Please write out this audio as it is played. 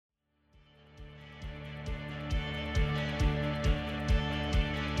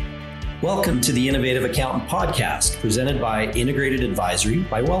Welcome to the Innovative Accountant Podcast, presented by Integrated Advisory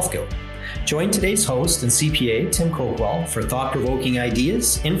by Wealthgo. Join today's host and CPA, Tim Coquell, for thought-provoking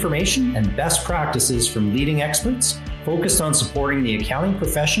ideas, information, and best practices from leading experts focused on supporting the accounting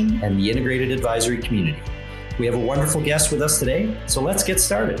profession and the integrated advisory community. We have a wonderful guest with us today, so let's get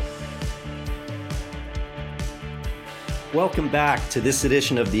started. Welcome back to this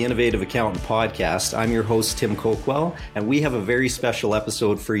edition of the Innovative Accountant Podcast. I'm your host, Tim Coquell, and we have a very special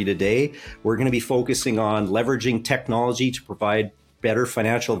episode for you today. We're going to be focusing on leveraging technology to provide better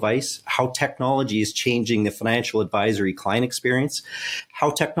financial advice, how technology is changing the financial advisory client experience, how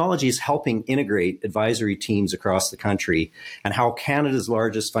technology is helping integrate advisory teams across the country, and how Canada's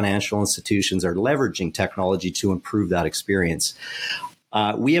largest financial institutions are leveraging technology to improve that experience.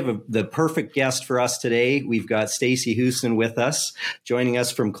 We have the perfect guest for us today. We've got Stacie Joosten with us, joining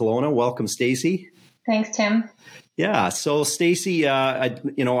us from Kelowna. Welcome, Stacie. Thanks, Tim. Yeah. So, Stacie,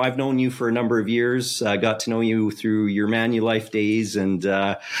 I've known you for a number of years. Got to know you through your Manulife days and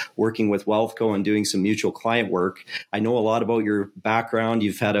working with Wealthgo and doing some mutual client work. I know a lot about your background.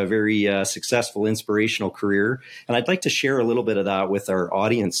 You've had a very successful, inspirational career, and I'd like to share a little bit of that with our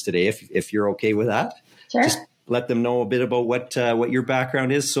audience today, if you're okay with that. Sure. Just let them know a bit about what your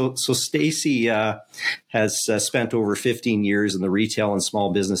background is. So Stacie has spent over 15 years in the retail and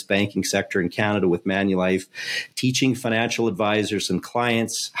small business banking sector in Canada with Manulife, teaching financial advisors and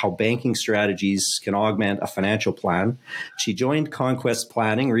clients how banking strategies can augment a financial plan. She joined Conquest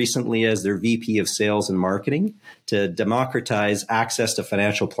Planning recently as their VP of Sales and Marketing to democratize access to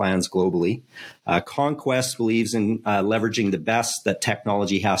financial plans globally. Conquest believes in leveraging the best that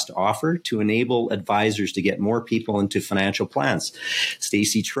technology has to offer to enable advisors to get more people into financial plans.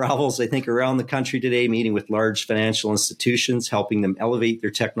 Stacie travels, I think, around the country today, meeting with large financial institutions, helping them elevate their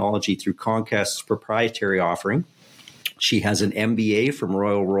technology through Conquest's proprietary offering. She has an MBA from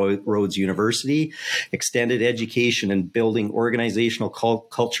Royal Roads University, extended education in building organizational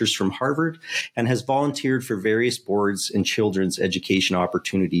cultures from Harvard, and has volunteered for various boards and children's education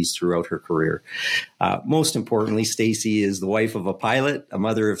opportunities throughout her career. Most importantly, Stacie is the wife of a pilot, a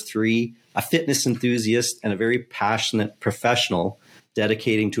mother of three, a fitness enthusiast, and a very passionate professional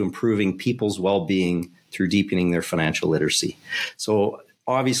dedicating to improving people's well-being through deepening their financial literacy. So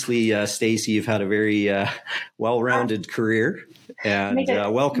obviously, Stacie, you've had a very well-rounded career, and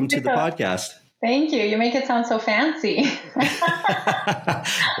welcome to the podcast. Thank you. You make it sound so fancy.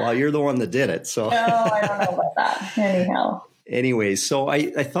 Well, you're the one that did it. So no, I don't know about that. Anyhow. Anyways, so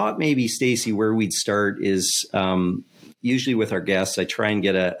I thought maybe, Stacie, where we'd start is usually with our guests, I try and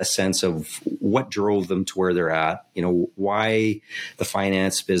get a sense of what drove them to where they're at. You know, why the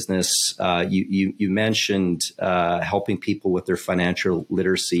finance business. You mentioned helping people with their financial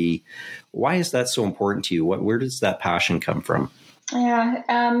literacy. Why is that so important to you? Where does that passion come from? Yeah,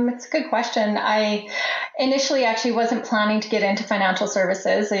 it's a good question. I initially actually wasn't planning to get into financial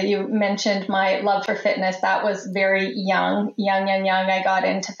services. You mentioned my love for fitness. That was very young. I got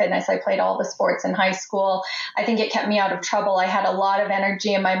into fitness. I played all the sports in high school. I think it kept me out of trouble. I had a lot of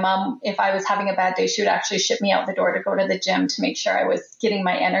energy, and my mom, if I was having a bad day, she would actually ship me out the door to go to the gym to make sure I was getting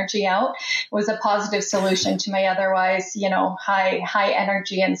my energy out. It was a positive solution to my otherwise, high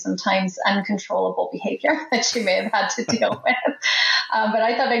energy and sometimes uncontrollable behavior that she may have had to deal with. But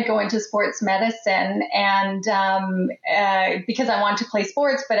I thought I'd go into sports medicine, and because I wanted to play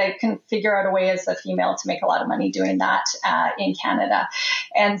sports, but I couldn't figure out a way as a female to make a lot of money doing that in Canada.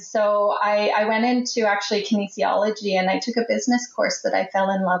 And so I went into actually kinesiology, and I took a business course that I fell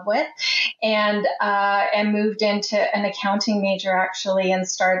in love with, and moved into an accounting major actually, and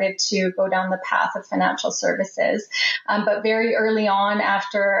started to go down the path of financial services. But very early on,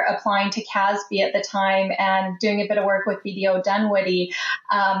 after applying to CASB at the time and doing a bit of work with BDO Dunwoody,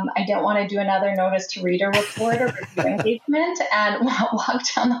 I didn't want to do another notice to reader report or review engagement, and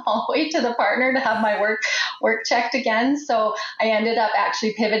walked down the hallway to the partner to have my work checked again. So I ended up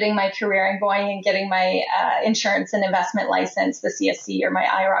actually pivoting my career and going and getting my insurance and investment license, the CSC, or my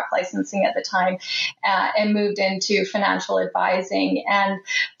IROC licensing at the time, and moved into financial advising. And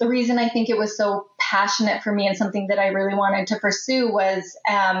the reason I think it was so passionate for me and something that I really wanted to pursue was,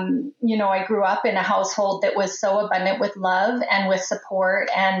 I grew up in a household that was so abundant with love and with support,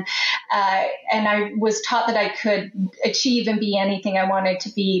 and I was taught that I could achieve and be anything I wanted to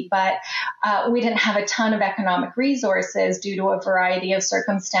be, but we didn't have a ton of economic resources due to a variety of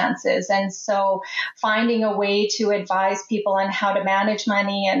circumstances. And so finding a way to advise people on how to manage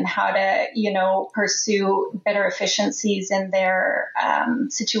money and how to, pursue better efficiencies in their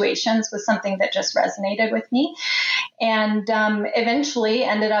situations was something that just resonated with me. And eventually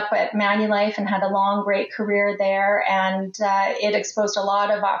ended up at Manulife and had a long, great career there. And it exposed a lot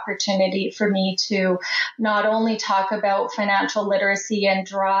of opportunity for me to not only talk about financial literacy and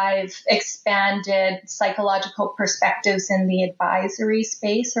drive expanded psychological perspectives in the advisory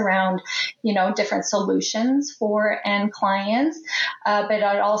space around, different solutions for end clients, but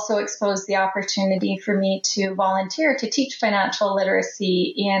it also exposed the opportunity for me to volunteer to teach financial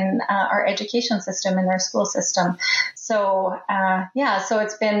literacy in our education system, in our school system. So so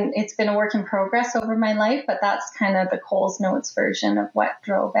it's been a work in progress over my life, but that's kind of the Coles Notes version of what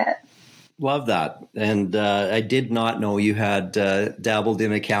drove it. Love that. And I did not know you had dabbled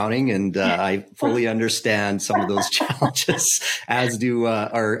in accounting, and I fully understand some of those challenges, as do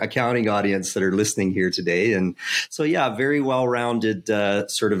our accounting audience that are listening here today. And so, very well-rounded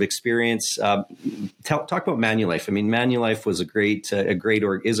sort of experience. Talk about Manulife. I mean, Manulife was is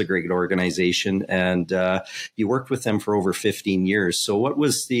a great organization, and you worked with them for over 15 years. So what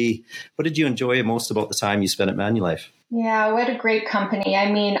did you enjoy most about the time you spent at Manulife? Yeah, what a great company.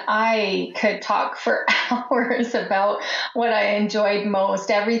 I mean, I could talk for hours about what I enjoyed most,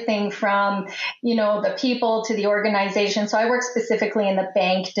 everything from, the people to the organization. So I work specifically in the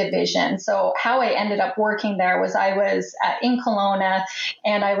bank division. So how I ended up working there was I was in Kelowna,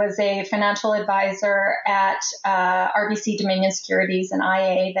 and I was a financial advisor at RBC Dominion Securities and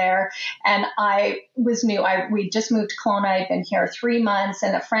IA there. And I was new. We just moved to Kelowna. I'd been here 3 months,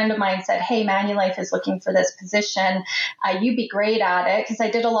 and a friend of mine said, "Hey, Manulife is looking for this position. You'd be great at it," because I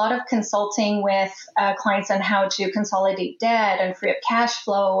did a lot of consulting with clients on how to consolidate debt and free up cash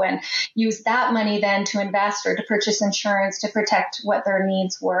flow and use that money then to invest or to purchase insurance to protect what their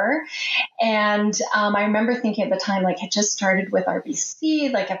needs were. And I remember thinking at the time, I just started with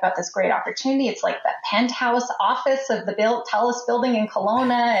RBC, I've got this great opportunity. It's like the penthouse office of the TELUS building in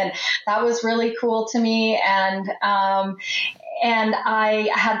Kelowna, and that was really cool to me. And I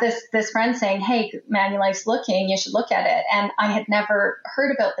had this friend saying, "Hey, Manulife's looking, you should look at it." And I had never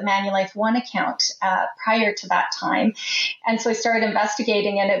heard about the Manulife One account prior to that time. And so I started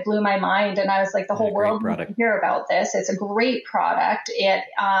investigating, and it blew my mind. And I was like, the whole world needs to hear about this. It's a great product. It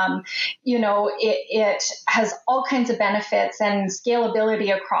has all kinds of benefits and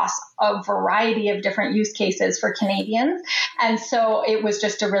scalability across a variety of different use cases for Canadians. And so it was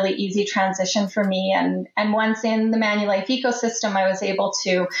just a really easy transition for me. And once in the Manulife ecosystem, I was able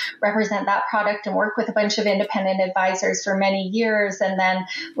to represent that product and work with a bunch of independent advisors for many years, and then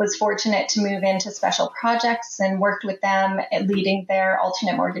was fortunate to move into special projects and worked with them leading their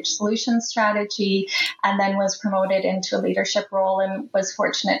alternate mortgage solutions strategy, and then was promoted into a leadership role and was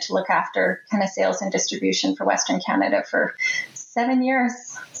fortunate to look after kind of sales and distribution for Western Canada for 7 years.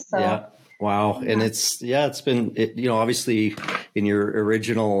 So. Yeah. Wow. And it's been, obviously in your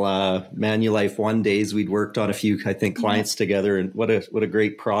original Manulife One days, we'd worked on a few, I think, clients together, and what a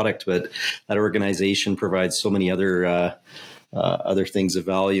great product. But that organization provides so many other things of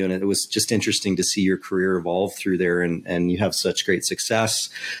value. And it was just interesting to see your career evolve through there, and you have such great success.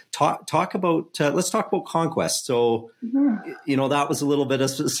 Let's talk about Conquest. So, that was a little bit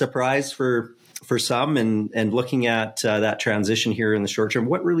of a surprise for some, and looking at that transition here in the short term,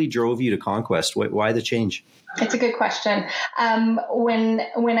 what really drove you to Conquest? Why the change? It's a good question. When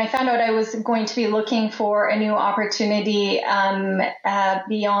I found out I was going to be looking for a new opportunity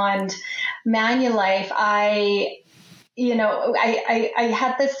beyond Manulife, I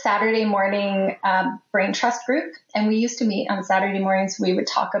had this Saturday morning brain trust group, and we used to meet on Saturday mornings. We would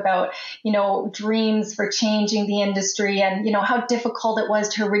talk about, dreams for changing the industry, and, how difficult it was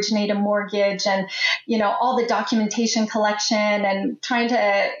to originate a mortgage, and, all the documentation collection, and trying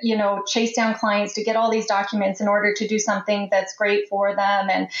to, chase down clients to get all these documents in order to do something that's great for them.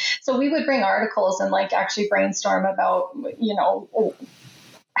 And so we would bring articles and actually brainstorm about,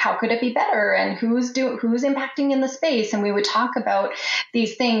 how could it be better, and who's impacting in the space. And we would talk about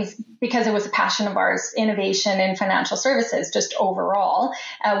these things because it was a passion of ours, innovation in financial services, just overall,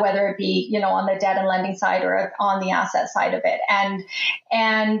 whether it be, on the debt and lending side or on the asset side of it.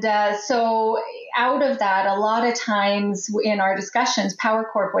 And so out of that, a lot of times in our discussions, Power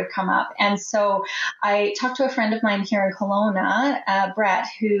Corp would come up. And so I talked to a friend of mine here in Kelowna, Brett,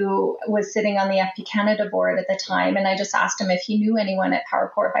 who was sitting on the FP Canada board at the time. And I just asked him if he knew anyone at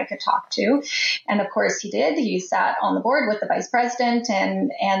Power Corp I could talk to. And of course he did. He sat on the board with the vice president,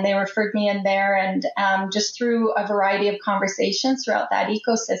 and they referred me in there. And just through a variety of conversations throughout that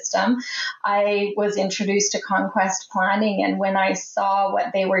ecosystem, I was introduced to Conquest Planning. And when I saw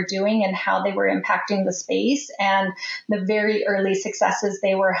what they were doing and how they were impacting the space and the very early successes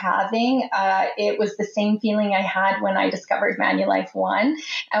they were having. It was the same feeling I had when I discovered Manulife One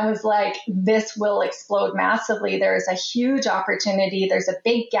and was like, this will explode massively. There's a huge opportunity. There's a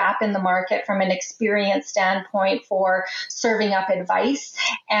big gap in the market from an experience standpoint for serving up advice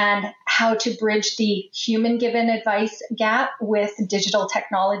and how to bridge the human given advice gap with digital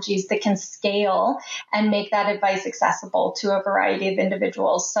technologies that can scale and make that advice accessible to a variety of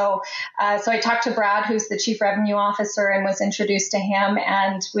individuals. So I talked to Brad, who's the Chief Revenue Officer, and was introduced to him,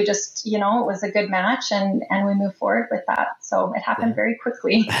 and we just, it was a good match, and we moved forward with that. So it happened very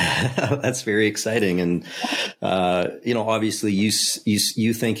quickly. That's very exciting. And, obviously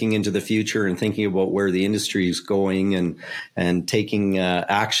you thinking into the future and thinking about where the industry is going and taking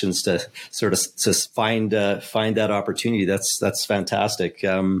actions to sort of to find that opportunity. That's fantastic.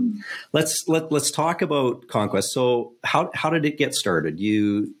 Let's talk about Conquest. So how did it get started?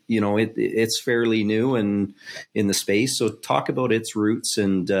 It's fairly new and in the space. So talk about its roots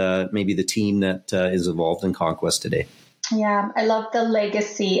and maybe the team that is involved in Conquest today. Yeah, I love the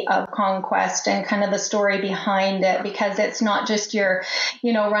legacy of Conquest and kind of the story behind it, because it's not just your,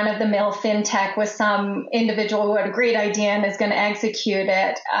 run-of-the-mill fintech with some individual who had a great idea and is going to execute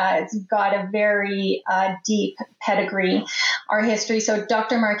it. It's got a very deep pedigree, our history. So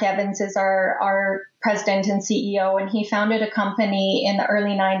Dr. Mark Evans is our president and CEO, and he founded a company in the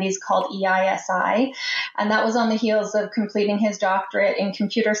early 90s called EISI. And that was on the heels of completing his doctorate in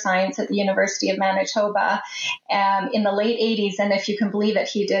computer science at the University of Manitoba in the late 80s. And if you can believe it,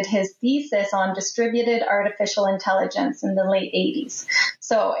 he did his thesis on distributed artificial intelligence in the late 80s.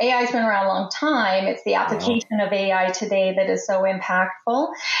 So AI has been around a long time. It's the application of AI today that is so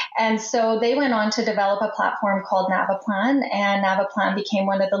impactful. And so they went on to develop a platform called Navaplan, and Navaplan became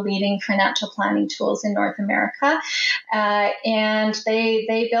one of the leading financial planning tools in North America. And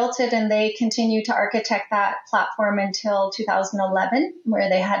they built it, and they continued to architect that platform until 2011, where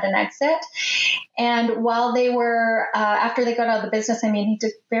they had an exit. And while they were, after they got out of the business, he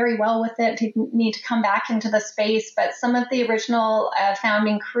did very well with it. He didn't need to come back into the space. But some of the original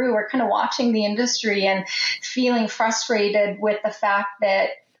founding crew were kind of watching the industry and feeling frustrated with the fact that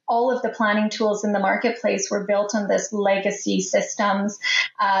all of the planning tools in the marketplace were built on this legacy systems.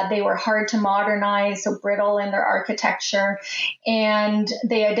 They were hard to modernize, so brittle in their architecture. And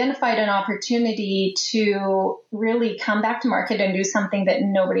they identified an opportunity to really come back to market and do something that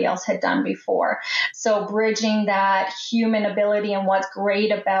nobody else had done before. So bridging that human ability and what's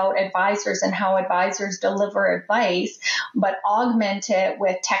great about advisors and how advisors deliver advice, but augment it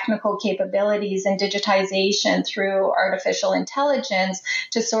with technical capabilities and digitization through artificial intelligence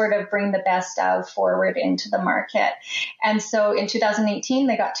to sort of bring the best of forward into the market. And so in 2018,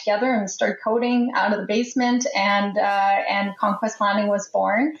 they got together and started coding out of the basement, and Conquest Planning was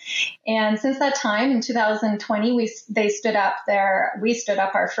born. And since that time, in 2020, we stood up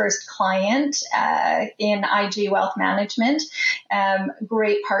our first client in IG Wealth Management.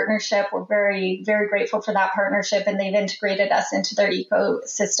 Great partnership. We're very, very grateful for that partnership, and they've integrated us into their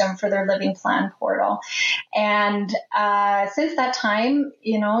ecosystem for their living plan portal. And since that time,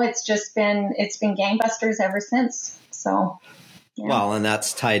 it's been gangbusters ever since. So. Yeah. Well, and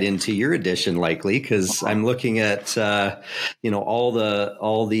that's tied into your edition, likely, because I'm looking at all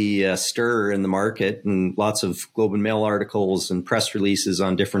the stir in the market and lots of Globe and Mail articles and press releases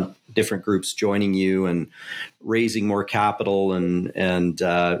on different groups joining you and raising more capital and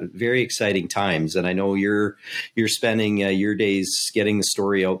very exciting times. And I know you're spending your days getting the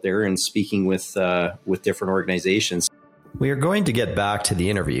story out there and speaking with different organizations. We are going to get back to the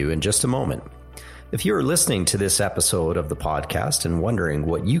interview in just a moment. If you are listening to this episode of the podcast and wondering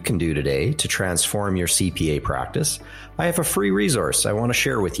what you can do today to transform your CPA practice, I have a free resource I want to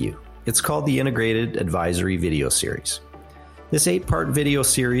share with you. It's called the Integrated Advisory Video Series. This 8-part video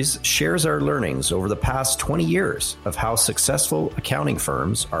series shares our learnings over the past 20 years of how successful accounting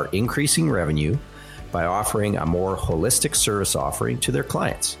firms are increasing revenue by offering a more holistic service offering to their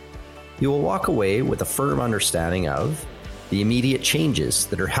clients. You will walk away with a firm understanding of the immediate changes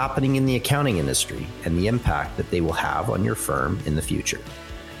that are happening in the accounting industry and the impact that they will have on your firm in the future.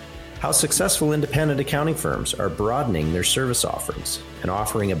 How successful independent accounting firms are broadening their service offerings and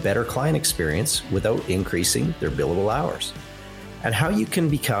offering a better client experience without increasing their billable hours. And how you can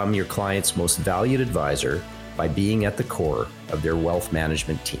become your client's most valued advisor by being at the core of their wealth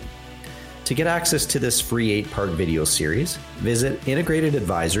management team. To get access to this free 8-part video series, visit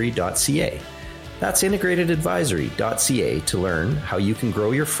integratedadvisory.ca. That's integratedadvisory.ca to learn how you can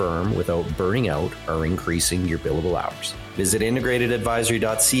grow your firm without burning out or increasing your billable hours. Visit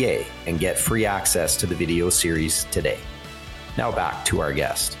integratedadvisory.ca and get free access to the video series today. Now back to our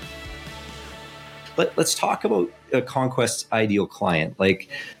guest. let's talk about Conquest's ideal client. Like,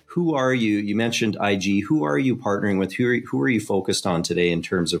 who are you? You mentioned IG. Who are you partnering with? Who are you focused on today in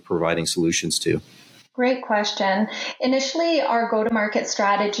terms of providing solutions to? Great question. Initially, our go-to-market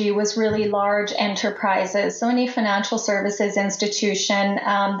strategy was really large enterprises. So any financial services institution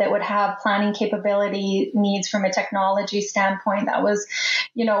that would have planning capability needs from a technology standpoint, that was,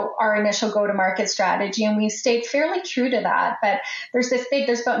 our initial go-to-market strategy. And we stayed fairly true to that. But there's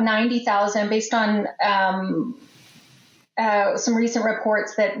about 90,000 based on some recent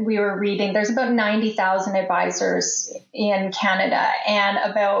reports that we were reading. There's about 90,000 advisors in Canada, and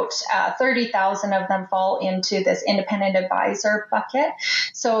about 30,000 of them fall into this independent advisor bucket.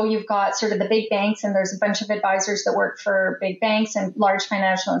 So you've got sort of the big banks, and there's a bunch of advisors that work for big banks and large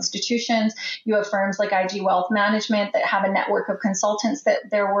financial institutions. You have firms like IG Wealth Management that have a network of consultants that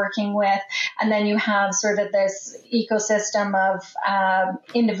they're working with. And then you have sort of this ecosystem of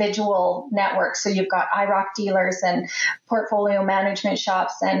individual networks. So you've got IROC dealers and portfolio management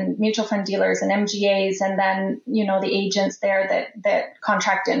shops and mutual fund dealers and MGAs, and then, the agents there that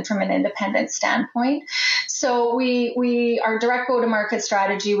contract in from an independent standpoint. So our direct go-to-market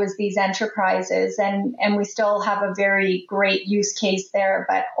strategy was these enterprises, and we still have a very great use case there.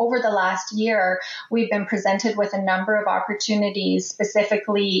 But over the last year, we've been presented with a number of opportunities,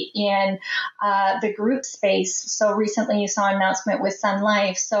 specifically in the group space. So recently you saw an announcement with Sun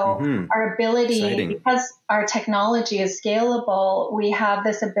Life. So our ability, Exciting. because our technology is scalable, we have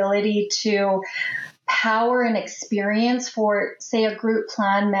this ability to power an experience for, say, a group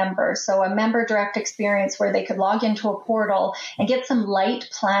plan member. So a member direct experience where they could log into a portal and get some light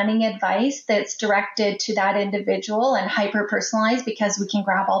planning advice that's directed to that individual and hyper personalized, because we can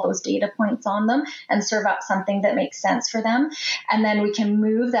grab all those data points on them and serve up something that makes sense for them. And then we can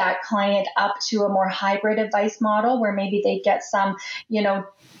move that client up to a more hybrid advice model where maybe they get some,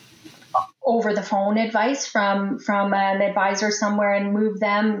 over the phone advice from an advisor somewhere, and move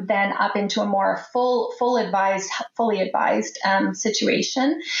them then up into a more fully advised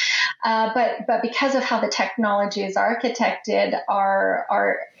situation. But because of how the technology is architected,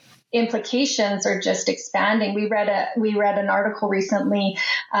 our implications are just expanding. We read an article recently.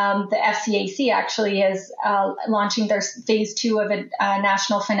 The FCAC actually is launching their phase 2 of a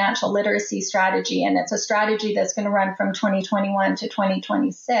national financial literacy strategy, and it's a strategy that's going to run from 2021 to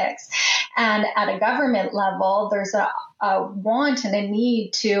 2026. And at a government level, there's a want and a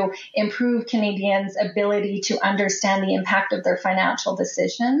need to improve Canadians' ability to understand the impact of their financial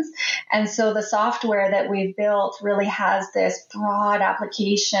decisions. And so the software that we've built really has this broad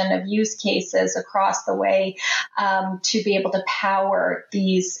application of use cases across the way to be able to power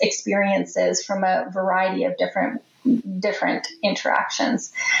these experiences from a variety of different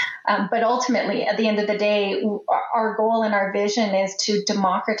interactions. But ultimately, at the end of the day, our goal and our vision is to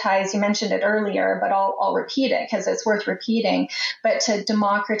democratize. You mentioned it earlier, but I'll repeat it because it's worth repeating, but to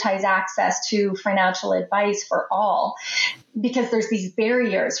democratize access to financial advice for all. Because there's these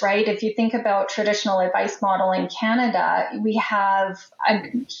barriers, right? If you think about traditional advice model in Canada, we have a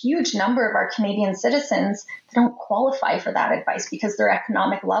huge number of our Canadian citizens that don't qualify for that advice because their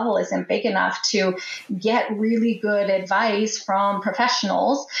economic level isn't big enough to get really good advice from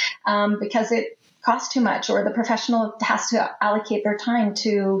professionals because it costs too much, or the professional has to allocate their time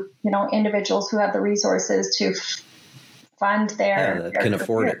to, individuals who have the resources to fund their can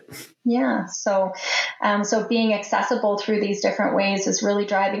afford it. Yeah. So being accessible through these different ways is really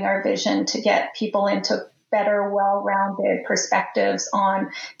driving our vision to get people into better, well-rounded perspectives on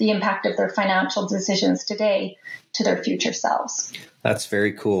the impact of their financial decisions today to their future selves. That's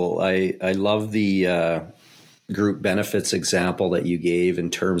very cool. I love the group benefits example that you gave in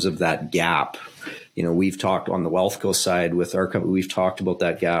terms of that gap. We've talked on the Wealthco side with our company, we've talked about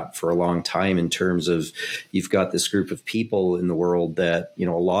that gap for a long time in terms of you've got this group of people in the world that, a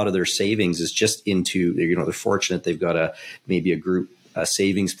lot of their savings is just into, they're fortunate they've got maybe a group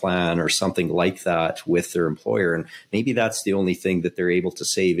savings plan or something like that with their employer. And maybe that's the only thing that they're able to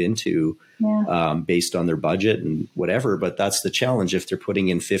save into based on their budget and whatever. But that's the challenge. If they're putting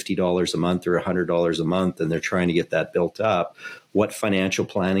in $50 a month or $100 a month and they're trying to get that built up, what financial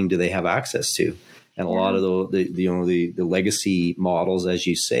planning do they have access to? And a lot of the legacy models, as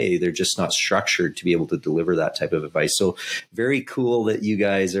you say, they're just not structured to be able to deliver that type of advice. So very cool that you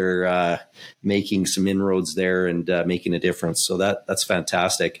guys are making some inroads there and making a difference. So that's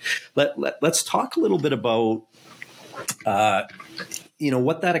fantastic. Let's talk a little bit about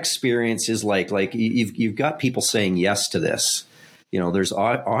what that experience is like. Like you've got people saying yes to this. There's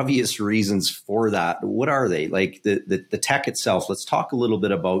obvious reasons for that. What are they? Like the tech itself. Let's talk a little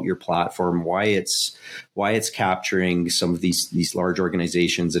bit about your platform, why it's capturing some of these large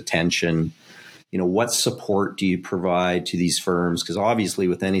organizations' attention, what support do you provide to these firms? Because obviously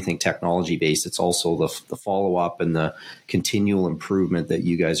with anything technology based, it's also the follow up and the continual improvement that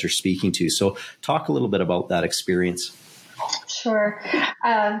you guys are speaking to. So talk a little bit about that experience. Sure.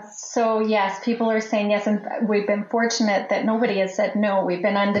 So yes, people are saying yes, and we've been fortunate that nobody has said no. We've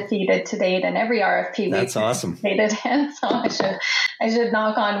been undefeated to date in every RFP. That's awesome. In, so I should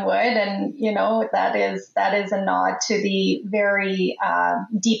knock on wood, and that is a nod to the very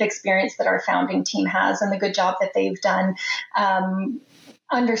deep experience that our founding team has and the good job that they've done.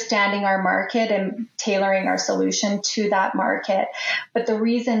 Understanding our market and tailoring our solution to that market. But the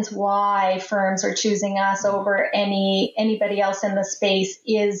reasons why firms are choosing us over anybody else in the space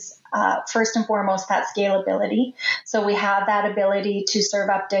is first and foremost that scalability. So we have that ability to serve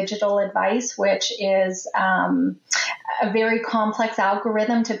up digital advice, which is a very complex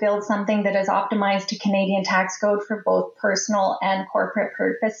algorithm to build something that is optimized to Canadian tax code for both personal and corporate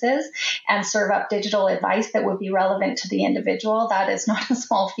purposes, and serve up digital advice that would be relevant to the individual. That is not a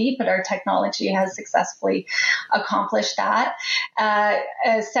small feat, but our technology has successfully accomplished that.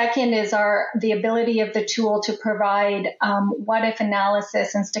 Second is the ability of the tool to provide what-if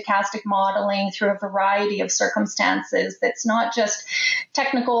analysis and stochastic modeling through a variety of circumstances. That's not just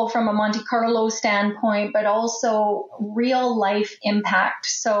technical from a Monte Carlo standpoint, but also real life impact.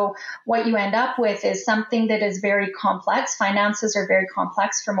 So what you end up with is something that is very complex. Finances are very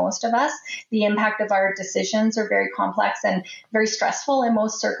complex for most of us. The impact of our decisions are very complex and very stressful in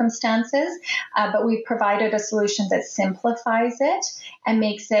most circumstances. But we've provided a solution that simplifies it and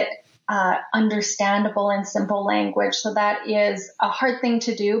makes it understandable in simple language. So that is a hard thing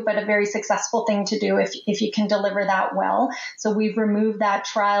to do, but a very successful thing to do if you can deliver that well. So we've removed that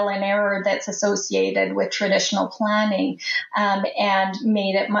trial and error that's associated with traditional planning, and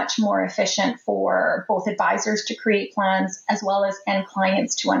made it much more efficient for both advisors to create plans as well as end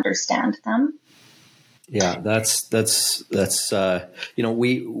clients to understand them. Yeah, that's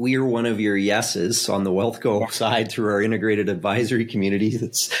we are one of your yeses on the WealthGo side through our integrated advisory community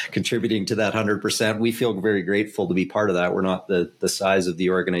that's contributing to that 100%. We feel very grateful to be part of that. We're not the size of the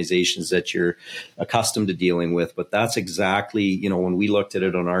organizations that you're accustomed to dealing with, but that's exactly, when we looked at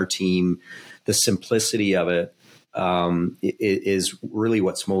it on our team, the simplicity of it is really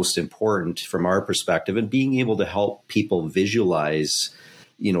what's most important from our perspective, and being able to help people visualize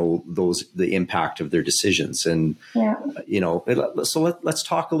the impact of their decisions. And, so let's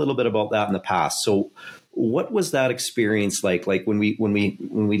talk a little bit about that in the past. So what was that experience like? Like when we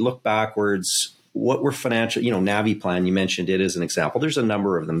look backwards, what were financial, Naviplan, you mentioned it as an example. There's a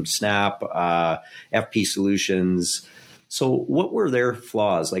number of them, Snap, FP Solutions. So what were their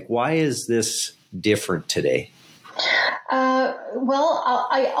flaws? Like, why is this different today? Well,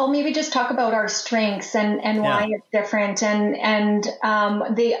 I'll maybe just talk about our strengths and why it's different. And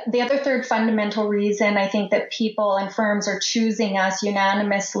the other third fundamental reason I think that people and firms are choosing us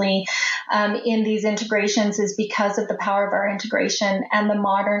unanimously in these integrations is because of the power of our integration and the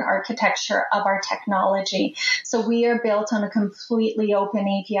modern architecture of our technology. So we are built on a completely open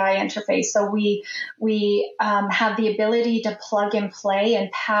API interface. So we have the ability to plug and play and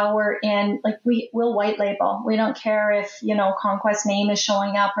power in, like we'll white label. We don't care if, Conquest name is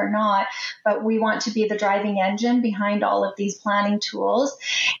showing up or not, but we want to be the driving engine behind all of these planning tools.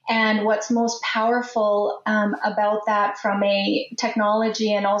 And what's most powerful about that from a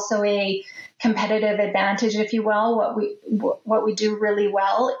technology and also a competitive advantage, if you will, what we do really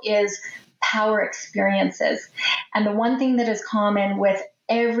well is power experiences. And the one thing that is common with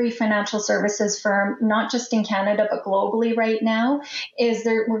every financial services firm, not just in Canada, but globally right now, is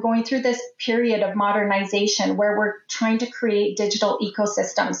we're going through this period of modernization where we're trying to create digital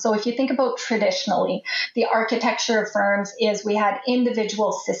ecosystems. So if you think about traditionally, the architecture of firms is we had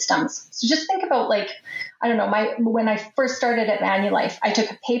individual systems. So just think about when I first started at Manulife, I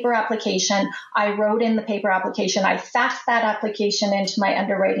took a paper application. I wrote in the paper application. I faxed that application into my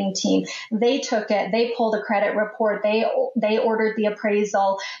underwriting team. They took it. They pulled a credit report. They ordered the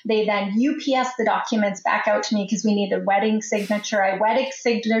appraisal. They then UPS the documents back out to me because we needed wedding signature. I wedding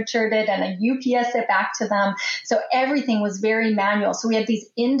signatured it and I UPS it back to them. So everything was very manual. So we had these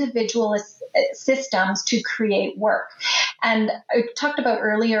individual systems to create work. And I talked about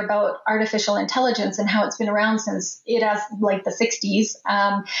earlier about artificial intelligence and how it's been around since the 60s.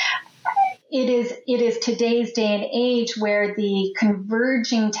 It is today's day and age where the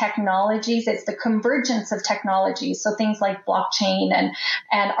converging technologies, it's the convergence of technologies. So things like blockchain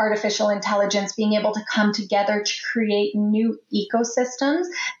and artificial intelligence being able to come together to create new ecosystems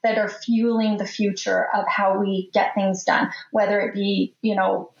that are fueling the future of how we get things done, whether it be,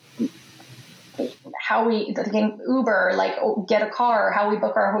 how we Uber, like get a car, how we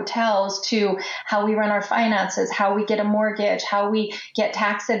book our hotels, to how we run our finances, how we get a mortgage, how we get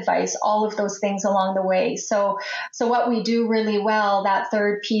tax advice, all of those things along the way. So what we do really well, that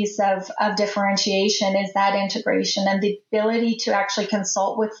third piece of differentiation, is that integration and the ability to actually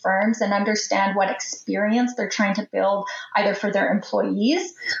consult with firms and understand what experience they're trying to build, either for their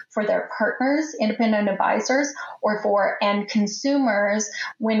employees, for their partners, independent advisors, or for end consumers,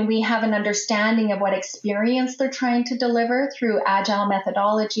 when we have an understanding of what experience they're trying to deliver through agile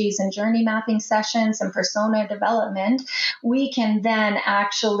methodologies and journey mapping sessions and persona development, we can then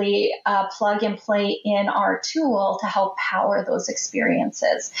actually plug and play in our tool to help power those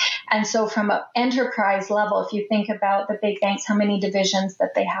experiences. And so from an enterprise level, if you think about the big banks, how many divisions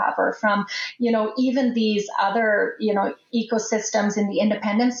that they have, or from, even these other, ecosystems in the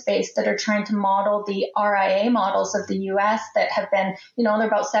independent space that are trying to model the RIA models of the US that have been, they're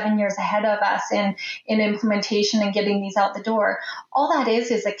about 7 years ahead of us in implementation and getting these out the door. All that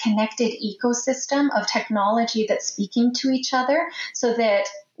is a connected ecosystem of technology that's speaking to each other, so that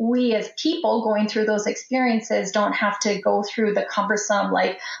we as people going through those experiences don't have to go through the cumbersome,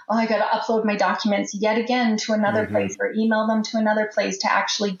 I got to upload my documents yet again to another place, or email them to another place to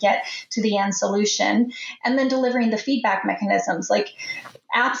actually get to the end solution. And then delivering the feedback mechanisms,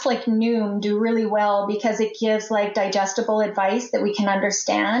 apps like Noom do really well because it gives digestible advice that we can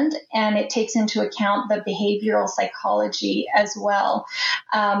understand, and it takes into account the behavioral psychology as well,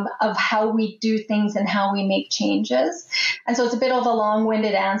 of how we do things and how we make changes. And so it's a bit of a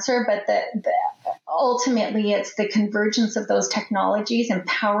long-winded answer, but ultimately it's the convergence of those technologies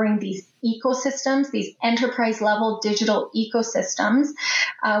empowering these ecosystems, these enterprise level digital ecosystems,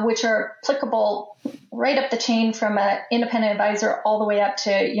 which are applicable right up the chain from an independent advisor all the way up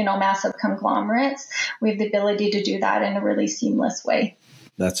to, massive conglomerates. We have the ability to do that in a really seamless way.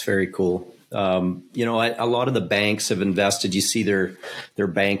 That's very cool. A lot of the banks have invested. You see their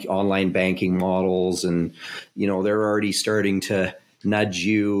online banking models, and they're already starting to nudge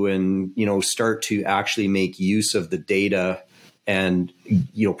you and start to actually make use of the data and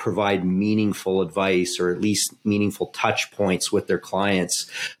provide meaningful advice, or at least meaningful touch points with their clients.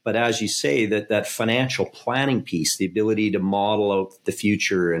 But as you say, that financial planning piece, the ability to model out the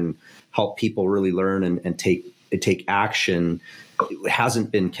future and help people really learn and take action,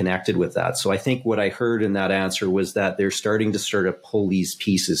 hasn't been connected with that. So I think what I heard in that answer was that they're starting to sort of pull these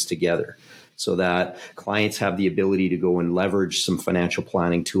pieces together, so that clients have the ability to go and leverage some financial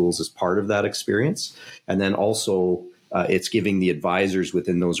planning tools as part of that experience. And then also it's giving the advisors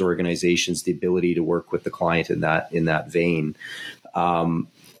within those organizations the ability to work with the client in that vein.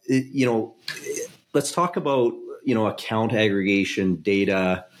 Let's talk about, account aggregation,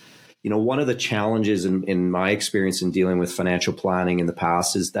 data. One of the challenges in my experience in dealing with financial planning in the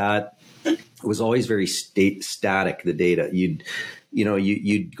past is that it was always very static, the data.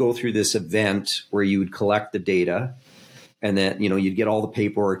 You'd go through this event where you would collect the data, and then, you'd get all the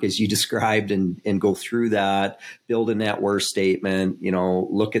paperwork as you described and go through that, build a net worth statement,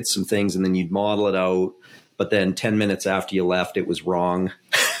 look at some things, and then you'd model it out. But then 10 minutes after you left, it was wrong.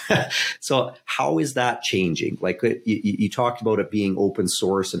 So how is that changing? You talked about it being open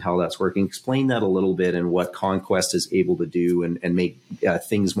source and how that's working. Explain that a little bit, and what Conquest is able to do and make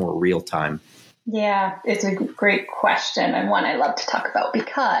things more real time. Yeah, it's a great question, and one I love to talk about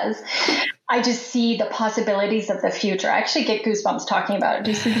because I just see the possibilities of the future. I actually get goosebumps talking about it.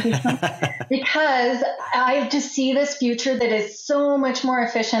 Do you see the goosebumps? Because I just see this future that is so much more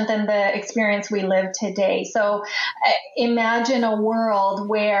efficient than the experience we live today. So imagine a world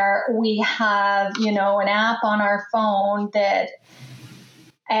where we have, an app on our phone that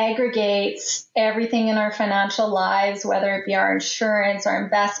aggregates everything in our financial lives, whether it be our insurance, our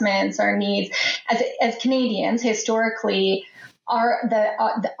investments, our needs. As Canadians, historically, our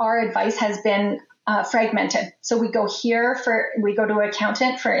advice has been fragmented. So we go to an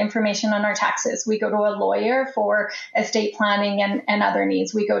accountant for information on our taxes. We go to a lawyer for estate planning and other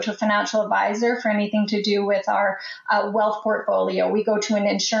needs. We go to a financial advisor for anything to do with our wealth portfolio. We go to an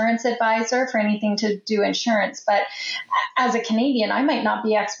insurance advisor for anything to do insurance. But as a Canadian, I might not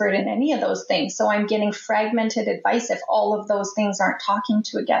be expert in any of those things. So I'm getting fragmented advice if all of those things aren't talking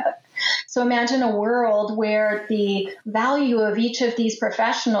together. So imagine a world where the value of each of these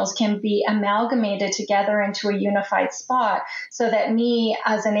professionals can be amalgamated together into a unified spot, so that me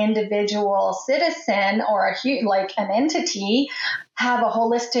as an individual citizen or an entity have a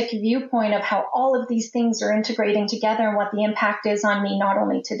holistic viewpoint of how all of these things are integrating together and what the impact is on me, not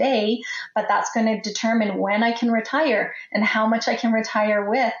only today, but that's going to determine when I can retire and how much I can retire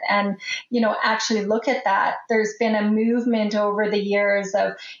with. And, actually look at that. There's been a movement over the years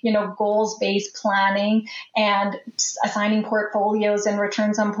of, goals-based planning and assigning portfolios and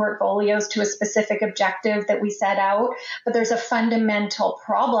returns on portfolios to a specific objective that we set out. But there's a fundamental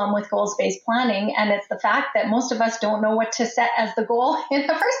problem with goals-based planning, and it's the fact that most of us don't know what to set as the goal in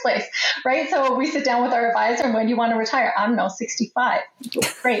the first place, right? So we sit down with our advisor, and when do you want to retire? I don't know, 65.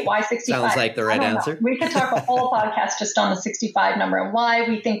 Great. Why 65? Sounds like the right answer. We could talk a whole podcast just on the 65 number and why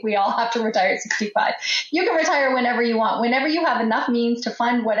we think we all have to retire at 65. You can retire whenever you want. Whenever you have enough means to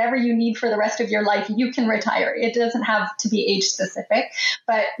fund whatever you need for the rest of your life, you can retire. It doesn't have to be age specific,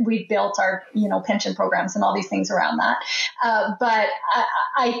 but we've built our, pension programs and all these things around that. But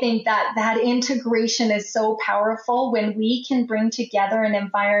I think that integration is so powerful when we can bring together an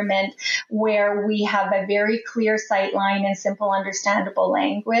environment where we have a very clear sight line and simple, understandable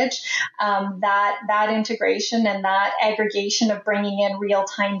language. That integration and that aggregation of bringing in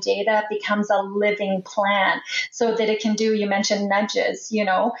real-time data becomes a living plan so that it can do, you mentioned nudges,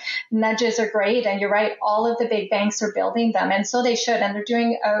 nudges are great. And you're right, all of the big banks are building them. And so they should, and they're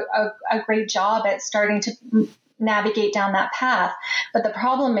doing a great job at starting to navigate down that path. But the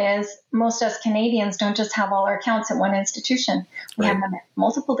problem is most us Canadians don't just have all our accounts at one institution. We have them at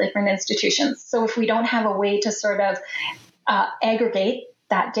multiple different institutions. So if we don't have a way to sort of aggregate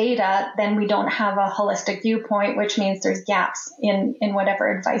that data, then we don't have a holistic viewpoint, which means there's gaps in whatever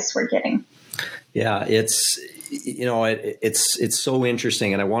advice we're getting. Yeah, it's so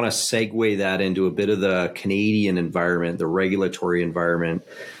interesting. And I want to segue that into a bit of the Canadian environment, the regulatory environment.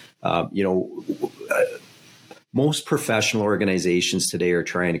 Most professional organizations today are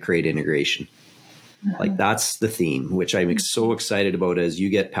trying to create integration. Mm-hmm. Like that's the theme, which I'm so excited about. As you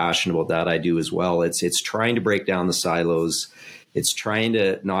get passionate about that, I do as well. It's trying to break down the silos. It's trying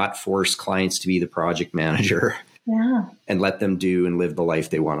to not force clients to be the project manager. Yeah. And let them do and live the life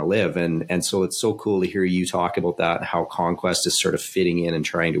they want to live. And so it's so cool to hear you talk about that and how Conquest is sort of fitting in and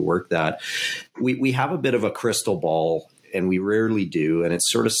trying to work that. We have a bit of a crystal ball, and we rarely do, and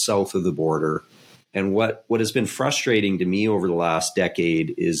it's sort of south of the border. And what has been frustrating to me over the last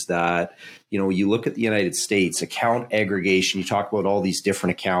decade is that, you look at the United States, account aggregation, you talk about all these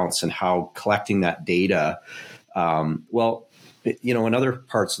different accounts and how collecting that data, in other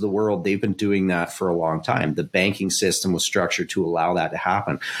parts of the world, they've been doing that for a long time. The banking system was structured to allow that to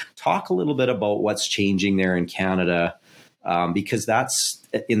happen. Talk a little bit about what's changing there in Canada, because that's,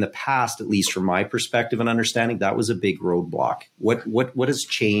 in the past, at least from my perspective and understanding, that was a big roadblock. What has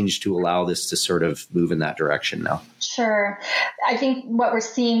changed to allow this to sort of move in that direction now? Sure. I think what we're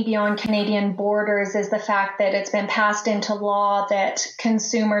seeing beyond Canadian borders is the fact that it's been passed into law that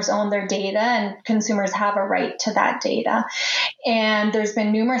consumers own their data and consumers have a right to that data. And there's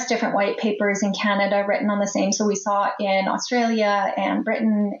been numerous different white papers in Canada written on the same. So we saw in Australia and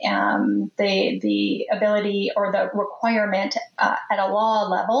Britain, the ability or the requirement at a law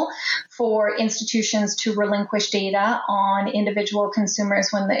level for institutions to relinquish data on individual consumers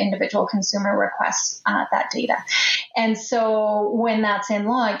when the individual consumer requests that data. And so when that's in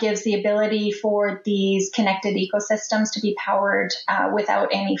law, it gives the ability for these connected ecosystems to be powered without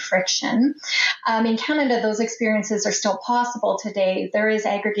any friction. In Canada, those experiences are still possible today. There is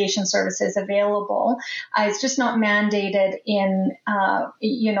aggregation services available. It's just not mandated in,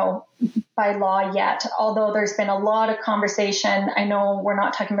 by law yet, although there's been a lot of conversation. I know we're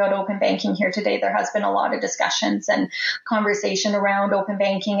not talking about open banking here today. There has been a lot of discussions and conversation around open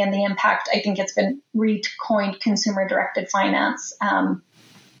banking and the impact. I think it's been recoined consumer-directed finance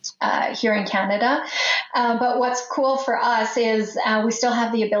here in Canada. But what's cool for us is we still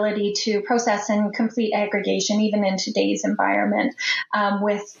have the ability to process and complete aggregation even in today's environment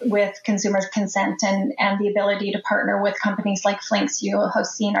with consumers' consent and the ability to partner with companies like Flinks. You have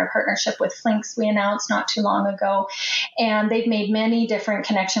seen our partnership with Flinks we announced not too long ago. And they've made many different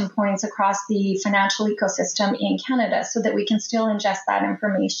connection points across the financial ecosystem in Canada so that we can still ingest that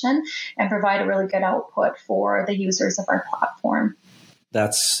information and provide a really good output for the users of our platform.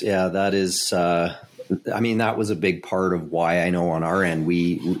 That was a big part of why I know on our end,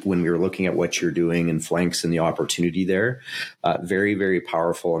 when we were looking at what you're doing in Flanks and the opportunity there, very, very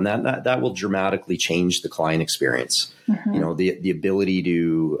powerful. And that will dramatically change the client experience. Mm-hmm. The ability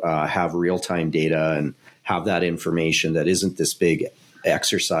to have real-time data and have that information that isn't this big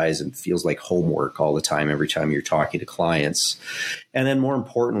exercise and feels like homework all the time, every time you're talking to clients. And then more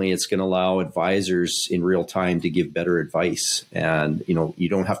importantly, it's going to allow advisors in real time to give better advice. And, you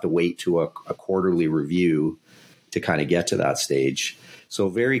don't have to wait to a quarterly review to kind of get to that stage. So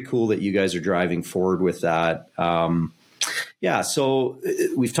very cool that you guys are driving forward with that. So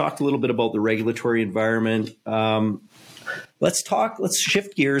we've talked a little bit about the regulatory environment. Let's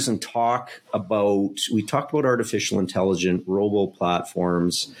shift gears and we talked about artificial intelligence, robo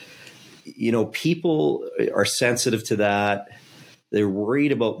platforms. People are sensitive to that. They're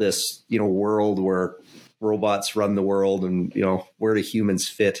worried about this, world where robots run the world and, where do humans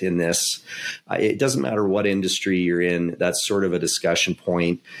fit in this? It doesn't matter what industry you're in. That's sort of a discussion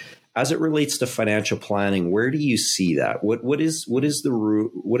point. As it relates to financial planning, where do you see that? What is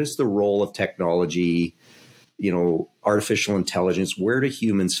the role of technology, artificial intelligence? Where do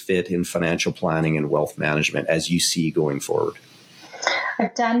humans fit in financial planning and wealth management as you see going forward?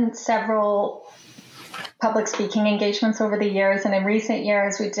 I've done several public speaking engagements over the years. And in recent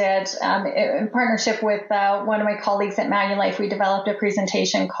years, we did, in partnership with one of my colleagues at Manulife, we developed a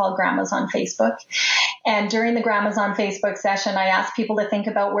presentation called Grandmas on Facebook. And during the Grandmas on Facebook session, I asked people to think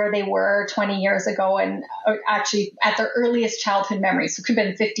about where they were 20 years ago and actually at their earliest childhood memories. So it could have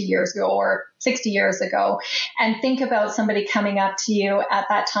been 50 years ago or 60 years ago. And think about somebody coming up to you at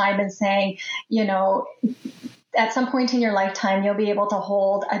that time and saying, at some point in your lifetime, you'll be able to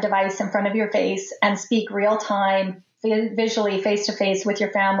hold a device in front of your face and speak real time, visually face to face with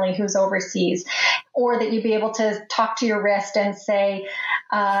your family who's overseas, or that you'd be able to talk to your wrist and say,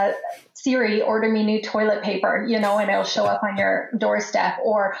 Siri, order me new toilet paper, and it'll show up on your doorstep,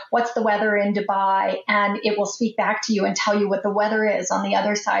 or what's the weather in Dubai? And it will speak back to you and tell you what the weather is on the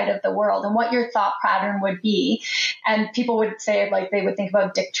other side of the world and what your thought pattern would be. And people would say, they would think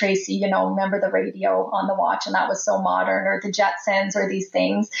about Dick Tracy, remember the radio on the watch, and that was so modern, or the Jetsons, or these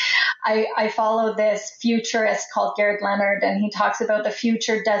things. I follow this futurist called Garrett Leonard, and he talks about the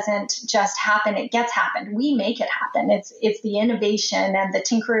future doesn't just happen, it gets happened. We make it happen. It's the innovation and the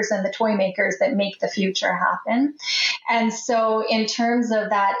tinkerers and the toy makers that make the future happen. And so in terms of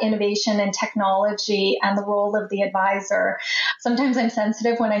that innovation and technology and the role of the advisor, sometimes I'm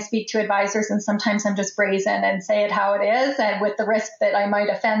sensitive when I speak to advisors, and sometimes I'm just brazen and say it how it is, and with the risk that I might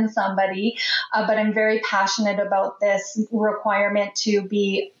offend somebody. But I'm very passionate about this requirement to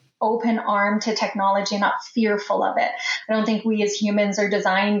be open arm to technology, not fearful of it. I don't think we as humans are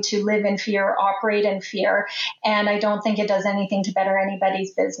designed to live in fear or operate in fear. And I don't think it does anything to better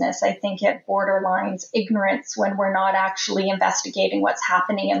anybody's business. I think it borderlines ignorance when we're not actually investigating what's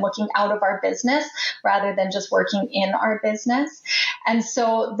happening and looking out of our business rather than just working in our business. And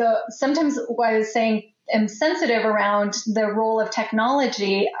so sometimes what I was saying, am sensitive around the role of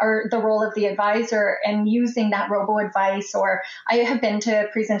technology or the role of the advisor and using that robo advice. Or I have been to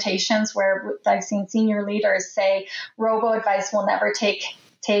presentations where I've seen senior leaders say robo advice will never take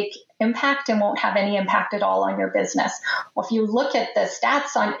impact and won't have any impact at all on your business. Well, if you look at the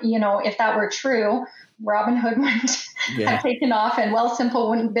stats on, if that were true, Robinhood wouldn't have taken off, and Wealthsimple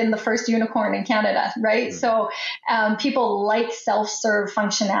wouldn't have been the first unicorn in Canada, right? So people like self-serve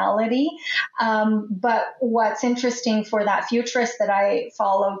functionality. But what's interesting for that futurist that I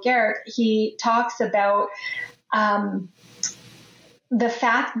follow, Garrett, he talks about the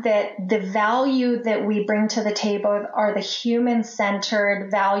fact that the value that we bring to the table are the human-centered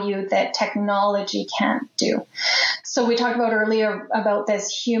value that technology can't do. So we talked about earlier about this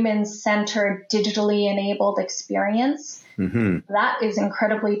human-centered, digitally enabled experience. Mm-hmm. That is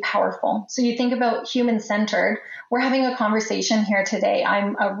incredibly powerful. So you think about human-centered. We're having a conversation here today.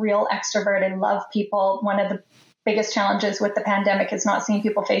 I'm a real extrovert and love people. One of the biggest challenges with the pandemic is not seeing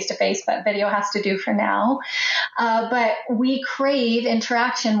people face to face, but video has to do for now. But we crave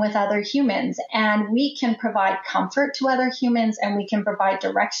interaction with other humans, and we can provide comfort to other humans, and we can provide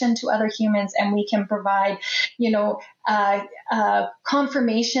direction to other humans, and we can provide,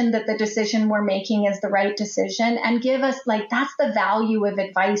 confirmation that the decision we're making is the right decision, and give us that's the value of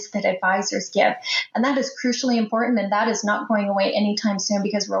advice that advisors give. And that is crucially important. And that is not going away anytime soon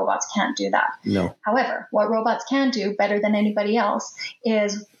because robots can't do that. No. However, what robots can do better than anybody else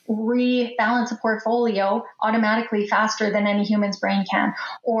is rebalance a portfolio automatically faster than any human's brain can,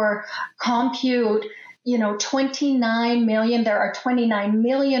 or compute 29 million. There are 29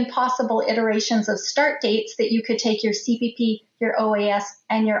 million possible iterations of start dates that you could take your CPP, your OAS,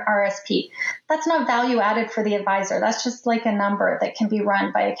 and your RSP. That's not value added for the advisor. That's just like a number that can be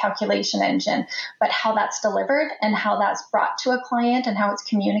run by a calculation engine. But how that's delivered and how that's brought to a client and how it's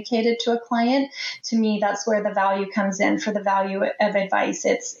communicated to a client, to me, that's where the value comes in for the value of advice.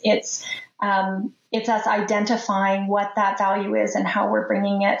 It's us identifying what that value is and how we're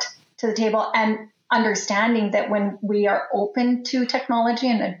bringing it to the table, and understanding that when we are open to technology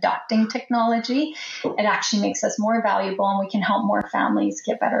and adopting technology, it actually makes us more valuable and we can help more families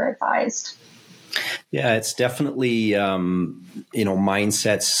get better advised. Yeah, it's definitely,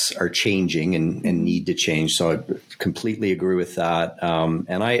 mindsets are changing and need to change. So I completely agree with that.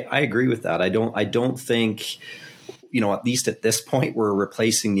 And I agree with that. I don't think, at least at this point, we're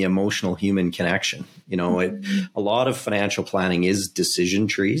replacing the emotional human connection. A lot of financial planning is decision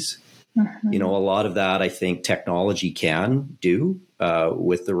trees. A lot of that I think technology can do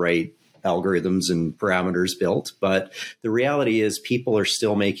with the right algorithms and parameters built. But the reality is people are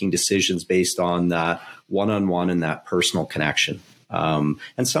still making decisions based on that one-on-one and that personal connection. And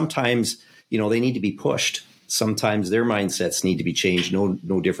sometimes, they need to be pushed. Sometimes their mindsets need to be changed.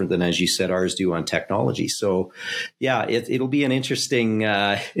 No different than, as you said, ours do on technology. So yeah, it'll be an interesting,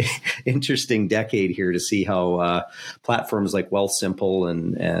 interesting decade here to see how platforms like Wealthsimple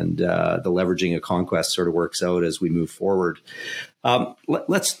and the leveraging of Conquest sort of works out as we move forward.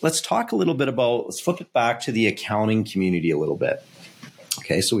 Let's talk a little bit about, let's flip it back to the accounting community a little bit.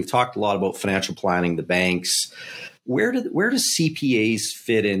 Okay, so we've talked a lot about financial planning, the banks. Where does CPAs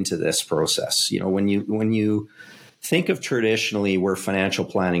fit into this process? When you think of traditionally where financial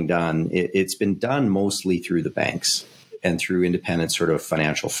planning done, it's been done mostly through the banks and through independent sort of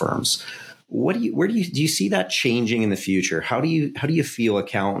financial firms. Do you see that changing in the future? How do you feel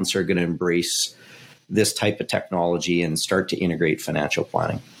accountants are going to embrace this type of technology and start to integrate financial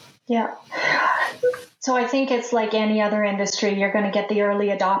planning? Yeah. So I think it's like any other industry. You're going to get the early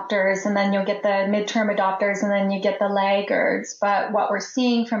adopters, and then you'll get the midterm adopters, and then you get the laggards. But what we're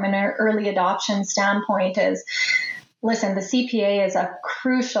seeing from an early adoption standpoint is, listen, the CPA is a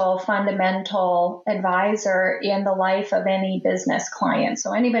crucial, fundamental advisor in the life of any business client.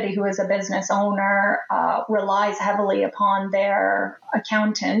 So anybody who is a business owner relies heavily upon their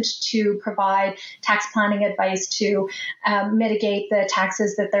accountant to provide tax planning advice, to mitigate the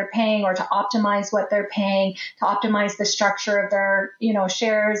taxes that they're paying, or to optimize what they're paying, to optimize the structure of their,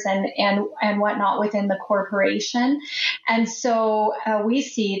 shares and whatnot within the corporation. And so we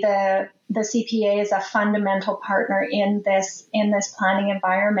see the CPA is a fundamental partner in this planning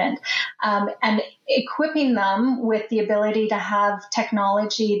environment, and equipping them with the ability to have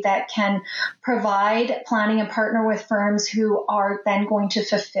technology that can provide planning and partner with firms who are then going to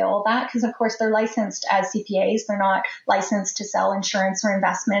fulfill that. Because of course they're licensed as CPAs. They're not licensed to sell insurance or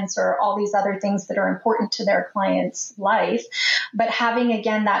investments or all these other things that are important to their client's life. But having,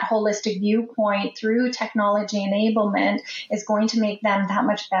 again, that holistic viewpoint through technology enablement is going to make them that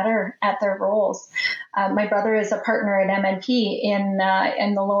much better at their roles. My brother is a partner at MNP in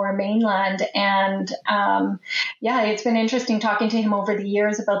the Lower Mainland, and it's been interesting talking to him over the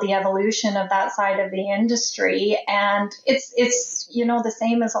years about the evolution of that side of the industry. And it's the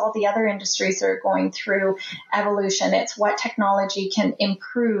same as all the other industries that are going through evolution. It's what technology can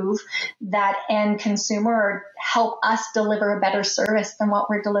improve that end consumer or help us deliver a better service than what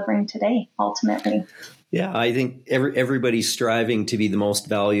we're delivering today, ultimately. Yeah, I think everybody's striving to be the most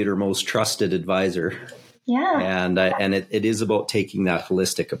valued or most trusted advisor. Yeah, and it is about taking that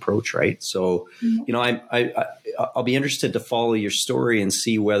holistic approach, right? So, I'll be interested to follow your story and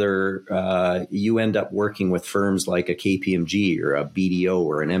see whether you end up working with firms like a KPMG or a BDO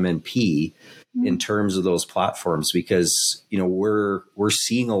or an MNP in terms of those platforms, because we're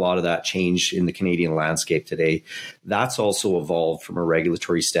seeing a lot of that change in the Canadian landscape today. That's also evolved from a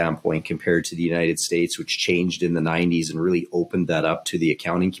regulatory standpoint compared to the United States, which changed in the 90s and really opened that up to the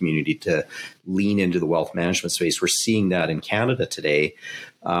accounting community to lean into the wealth management space. We're seeing that in Canada today.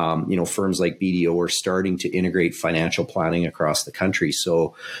 Firms like BDO are starting to integrate financial planning across the country.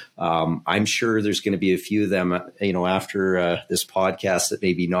 So I'm sure there's going to be a few of them, after this podcast that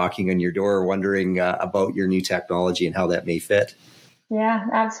may be knocking on your door, wondering about your new technology and how that may fit. Yeah,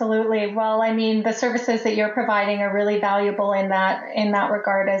 absolutely. Well, I mean, the services that you're providing are really valuable in that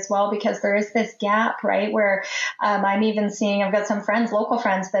regard as well, because there is this gap, right, where I'm even seeing, I've got some friends, local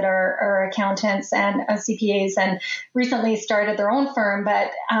friends that are accountants and CPAs and recently started their own firm, but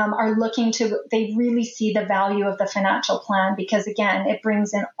are they really see the value of the financial plan, because again, it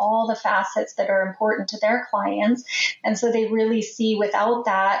brings in all the facets that are important to their clients. And so they really see without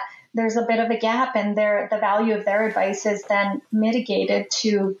that, there's a bit of a gap, and the value of their advice is then mitigated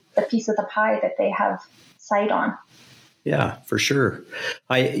to the piece of the pie that they have sight on. Yeah, for sure.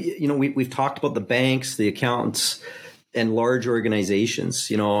 We've talked about the banks, the accountants, and large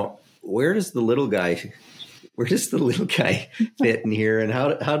organizations. Where does the little guy fit in here, and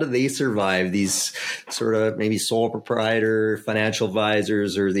how do they survive these sort of maybe sole proprietor financial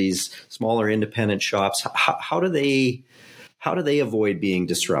advisors or these smaller independent shops? How do they avoid being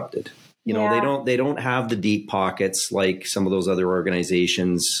disrupted? They don't have the deep pockets like some of those other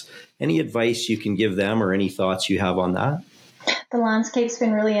organizations. Any advice you can give them or any thoughts you have on that? The landscape's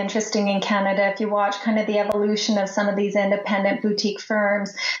been really interesting in Canada. If you watch kind of the evolution of some of these independent boutique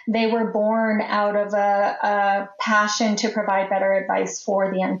firms, they were born out of a passion to provide better advice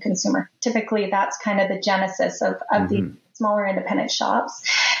for the end consumer. Typically, that's kind of the genesis of the smaller independent shops.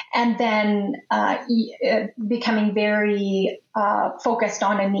 And then becoming very focused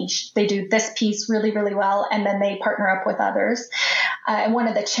on a niche. They do this piece really, really well, and then they partner up with others. And one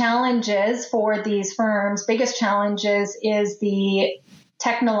of the challenges for these firms, biggest challenges, is the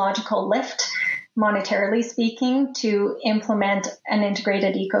technological lift, monetarily speaking, to implement an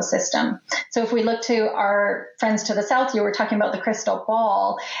integrated ecosystem. So if we look to our friends to the south, you were talking about the crystal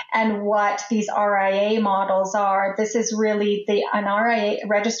ball and what these RIA models are. This is really an RIA,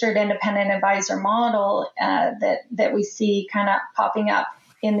 registered independent advisor model that we see kind of popping up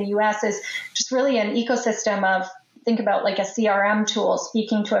in the US, is just really an ecosystem of, think about like a CRM tool,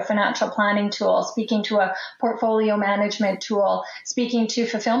 speaking to a financial planning tool, speaking to a portfolio management tool, speaking to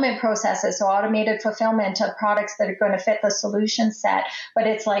fulfillment processes, so automated fulfillment of products that are going to fit the solution set. But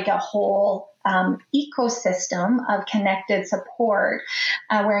it's like a whole ecosystem of connected support,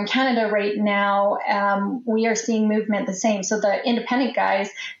 where in Canada right now, we are seeing movement the same. So the independent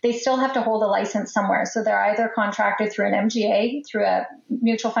guys, they still have to hold a license somewhere. So they're either contracted through an MGA, through a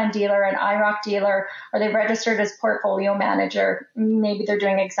mutual fund dealer, an IROC dealer, or they're registered as portfolio manager. Maybe they're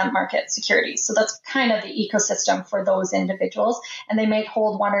doing exempt market securities. So that's kind of the ecosystem for those individuals. And they may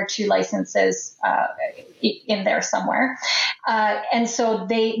hold one or two licenses in there somewhere. And so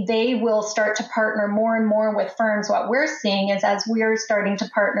they will start to partner more and more with firms. What we're seeing is, as we're starting to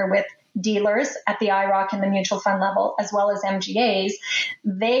partner with dealers at the IROC and the mutual fund level, as well as MGAs,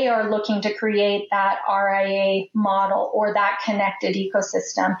 they are looking to create that RIA model or that connected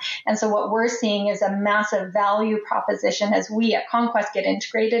ecosystem. And so what we're seeing is a massive value proposition as we at Conquest get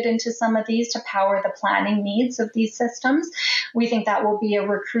integrated into some of these to power the planning needs of these systems. We think that will be a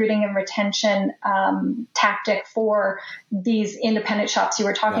recruiting and retention tactic for these independent shops you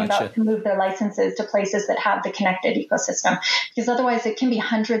were talking about, to move their licenses to places that have the connected ecosystem. Because otherwise it can be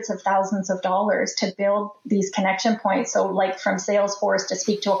hundreds of thousands of dollars to build these connection points. So like from Salesforce to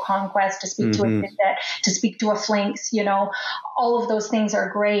speak to a Conquest, to speak to a Fitbit, to speak to a Flinks, all of those things are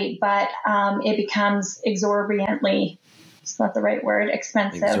great, but it becomes exorbitantly, it's not the right word,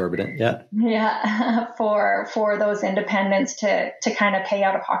 expensive. Exorbitant, yeah. Yeah, for those independents to kind of pay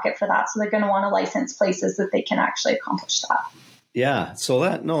out of pocket for that. So they're going to want to license places that they can actually accomplish that. Yeah, so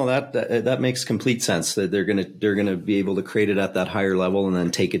that makes complete sense. That they're gonna be able to create it at that higher level and then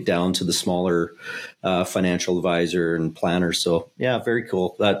take it down to the smaller financial advisor and planner. So yeah, very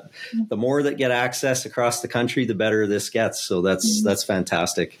cool. That the more that get access across the country, the better this gets. So that's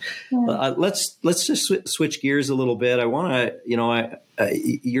fantastic. Yeah. Let's just switch gears a little bit. I want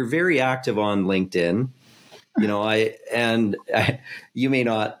to, you're very active on LinkedIn. You may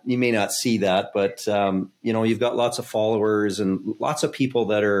not see that, but you've got lots of followers and lots of people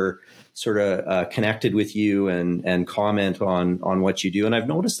that are sort of connected with you and comment on what you do. And I've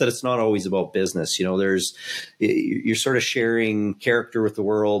noticed that it's not always about business. You're sort of sharing character with the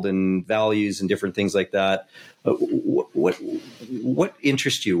world and values and different things like that. What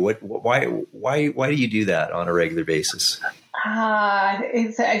interests you? Why do you do that on a regular basis?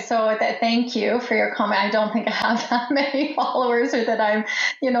 Thank you for your comment. I don't think I have that many followers, or that I'm,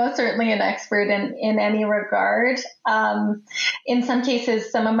 certainly an expert in any regard. In some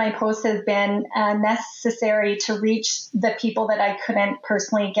cases, some of my posts have been necessary to reach the people that I couldn't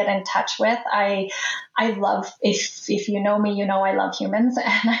personally get in touch with. I love, if you know me, I love humans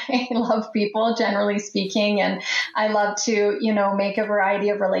and I love people, generally speaking. And I love to, make a variety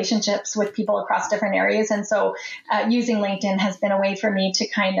of relationships with people across different areas. And so using LinkedIn has been a way for me to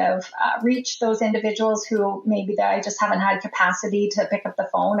kind of reach those individuals who maybe that I just haven't had capacity to pick up the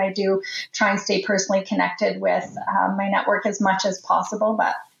phone. I do try and stay personally connected with my network as much as possible.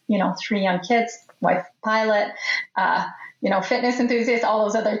 But, 3 young kids, wife pilot, fitness enthusiast, all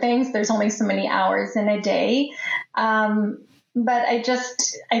those other things. There's only so many hours in a day. But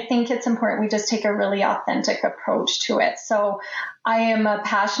I think it's important we just take a really authentic approach to it. So I am a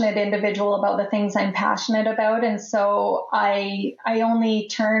passionate individual about the things I'm passionate about. And so I only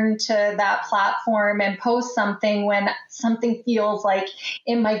turn to that platform and post something when something feels like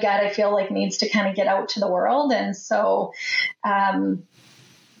in my gut, I feel like needs to kind of get out to the world. And so,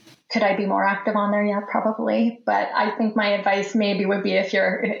 Could I be more active on there? Yeah, probably. But I think my advice maybe would be if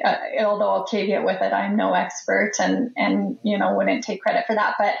you're, although I'll caveat with it, I'm no expert and wouldn't take credit for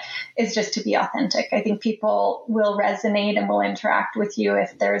that, but it's just to be authentic. I think people will resonate and will interact with you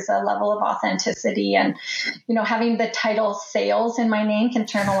if there's a level of authenticity. And, having the title sales in my name can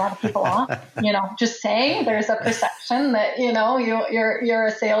turn a lot of people off. Just saying there's a perception that, you're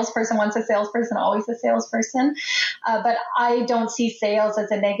a salesperson, once a salesperson, always a salesperson. But I don't see sales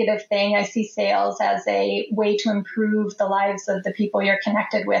as a negative thing. I see sales as a way to improve the lives of the people you're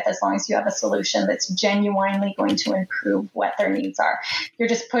connected with, as long as you have a solution that's genuinely going to improve what their needs are. If you're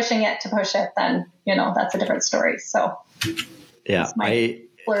just pushing it to push it, then, that's a different story. So yeah,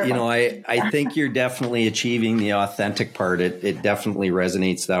 I think you're definitely achieving the authentic part. It definitely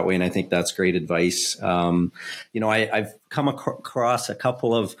resonates that way. And I think that's great advice. I've come across a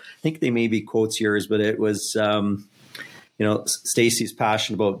couple of, I think they may be quotes yours, but it was, Stacie's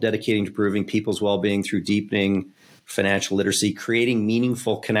passionate about dedicating to improving people's well-being through deepening financial literacy, creating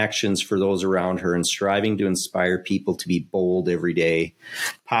meaningful connections for those around her, and striving to inspire people to be bold every day.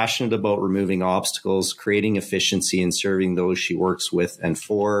 Passionate about removing obstacles, creating efficiency, and serving those she works with and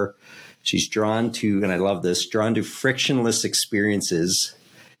for. She's drawn to, and I love this, drawn to frictionless experiences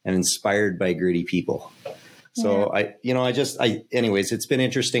and inspired by gritty people. So anyways, it's been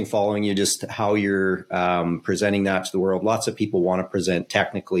interesting following you, just how you're presenting that to the world. Lots of people want to present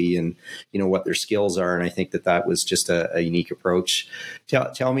technically and, what their skills are. And I think that was just a unique approach.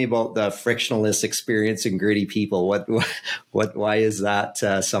 Tell me about the frictionless experience and gritty people. Why is that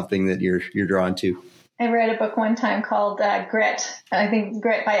something that you're drawn to? I read a book one time called Grit. I think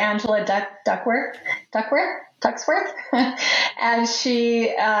Grit by Angela Duckworth. And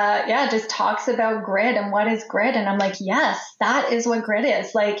she, just talks about grit and what is grit. And I'm like, yes, that is what grit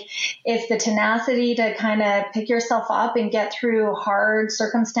is. Like, it's the tenacity to kind of pick yourself up and get through hard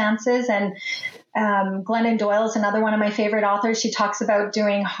circumstances. And Glennon Doyle is another one of my favorite authors. She talks about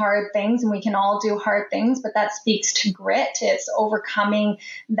doing hard things, and we can all do hard things, but that speaks to grit. It's overcoming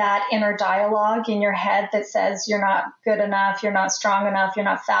that inner dialogue in your head that says you're not good enough, you're not strong enough, you're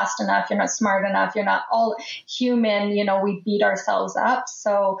not fast enough, you're not smart enough, you're not all human. We beat ourselves up.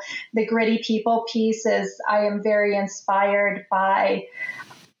 So the gritty people piece is, I am very inspired by.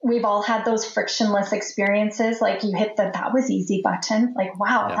 We've all had those frictionless experiences. Like, you hit that was easy button. Like,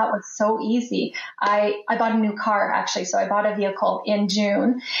 wow, yeah. That was so easy. I bought a new car, actually. So I bought a vehicle in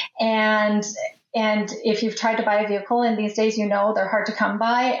June, and if you've tried to buy a vehicle in these days, they're hard to come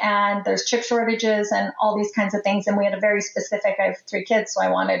by, and there's chip shortages and all these kinds of things. And we had a very specific, I have 3 kids, so I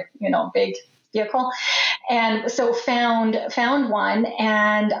wanted, big vehicle. And so found one,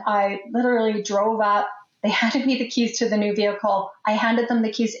 and I literally drove up. They handed me the keys to the new vehicle. I handed them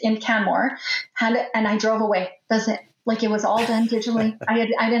the keys in Canmore, and I drove away. That's it. Like, it was all done digitally. I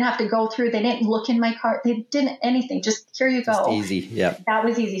didn't have to go through. They didn't look in my car. They didn't anything. Just, here you go. Just easy. Yeah. That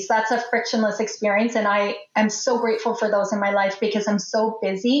was easy. So that's a frictionless experience. And I am so grateful for those in my life, because I'm so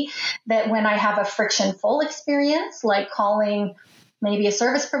busy that when I have a friction-full experience, like calling maybe a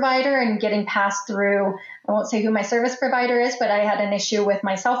service provider and getting passed through, I won't say who my service provider is, but I had an issue with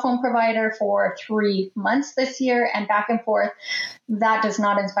my cell phone provider for 3 months this year, and back and forth. That does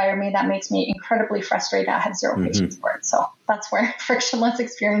not inspire me. That makes me incredibly frustrated. I have zero patience for it. So that's where frictionless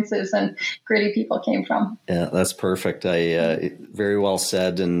experiences and gritty people came from. Yeah, that's perfect. Very well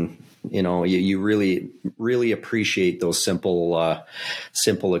said. And you really, really appreciate those simple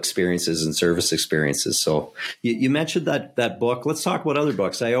experiences and service experiences. So you mentioned that book. Let's talk about other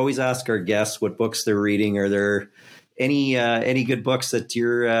books. I always ask our guests what books they're reading. Are there any good books that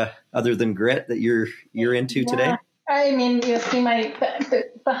you're other than Grit that you're into today? I mean, you see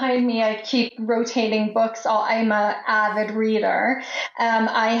behind me, I keep rotating books. I'm an avid reader.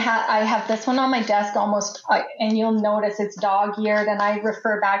 I have this one on my desk almost, and you'll notice it's dog-eared, and I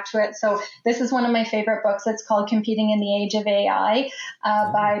refer back to it. So this is one of my favorite books. It's called Competing in the Age of AI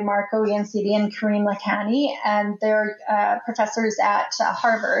by Marco Iancidi and Kareem Lakhani, and they're professors at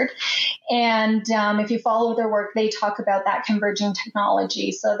Harvard. And if you follow their work, they talk about that converging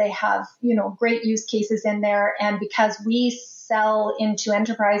technology. So they have, great use cases in there. And because we sell into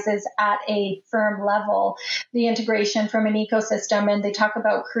enterprises at a firm level, the integration from an ecosystem, and they talk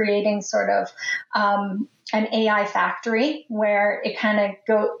about creating sort of an AI factory where it kind of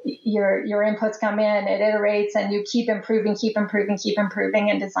your inputs come in, it iterates, and you keep improving,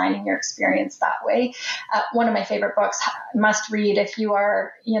 and designing your experience that way. One of my favorite books, must read if you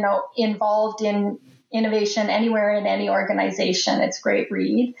are, involved in innovation anywhere in any organization. It's a great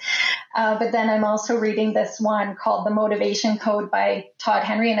read. But then I'm also reading this one called The Motivation Code by Todd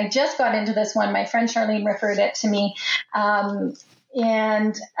Henry. And I just got into this one. My friend Charlene referred it to me.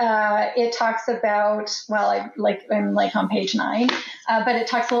 And it talks about, I'm on page 9, but it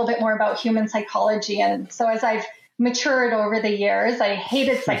talks a little bit more about human psychology. And so as I've matured over the years, I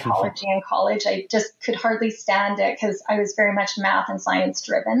hated psychology in college. I just could hardly stand it because I was very much math and science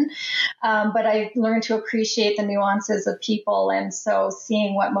driven. But I learned to appreciate the nuances of people. And so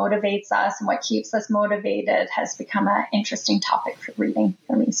seeing what motivates us and what keeps us motivated has become an interesting topic for reading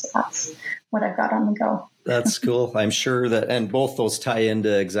for me. So that's what I've got on the go. That's cool. I'm sure that, and both those tie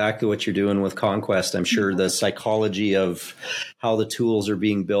into exactly what you're doing with Conquest. I'm sure the psychology of how the tools are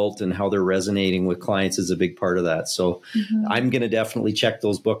being built and how they're resonating with clients is a big part of that. So I'm going to definitely check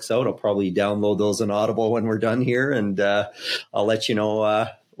those books out. I'll probably download those on Audible when we're done here, and I'll let you know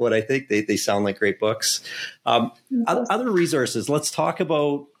what I think. They sound like great books. Other resources, let's talk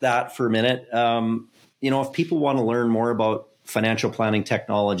about that for a minute. If people want to learn more about financial planning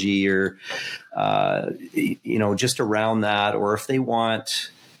technology or, just around that, or if they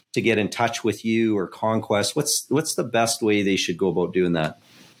want to get in touch with you or Conquest, what's the best way they should go about doing that?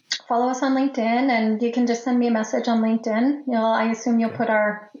 Follow us on LinkedIn, and you can just send me a message on LinkedIn. I assume you'll put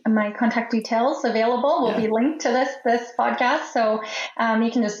my contact details available. Will be linked to this podcast. So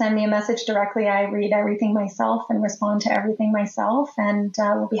you can just send me a message directly. I read everything myself and respond to everything myself, and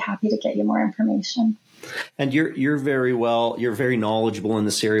we'll be happy to get you more information. And you're very knowledgeable in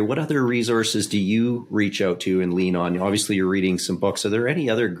this area. What other resources do you reach out to and lean on? Obviously, you're reading some books. Are there any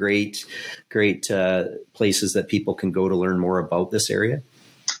other great places that people can go to learn more about this area?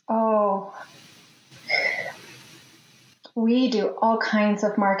 Oh, we do all kinds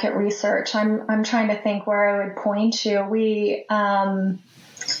of market research. I'm trying to think where I would point you.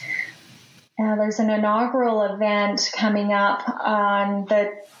 There's an inaugural event coming up on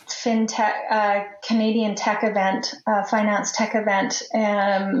the FinTech, Canadian tech event, finance tech event.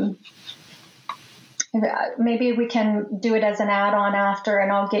 Maybe we can do it as an add-on after,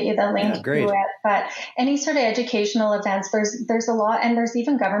 and I'll get you the link to it. But any sort of educational events, there's a lot, and there's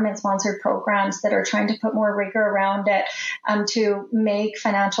even government-sponsored programs that are trying to put more rigor around it to make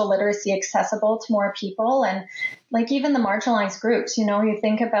financial literacy accessible to more people. And like even the marginalized groups, you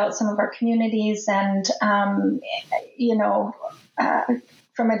think about some of our communities and,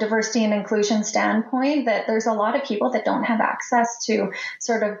 from a diversity and inclusion standpoint, that there's a lot of people that don't have access to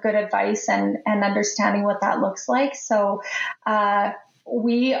sort of good advice and understanding what that looks like. So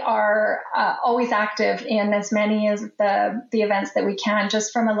we are always active in as many as the events that we can,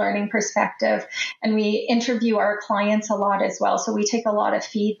 just from a learning perspective. And we interview our clients a lot as well. So we take a lot of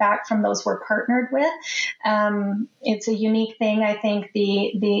feedback from those we're partnered with. It's a unique thing. I think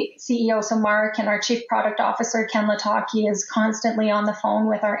the CEO, so Mark, and our Chief Product Officer, Ken Lataki, is constantly on the phone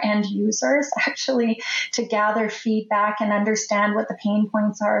with our end users, actually, to gather feedback and understand what the pain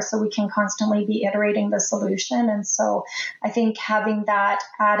points are so we can constantly be iterating the solution. And so I think having that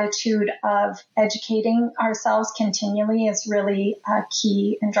attitude of educating ourselves continually is really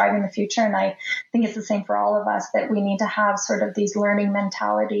key in driving the future. And I think it's the same for all of us, that we need to have sort of these learning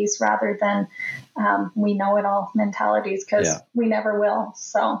mentalities rather than we know it all mentalities, because we never will.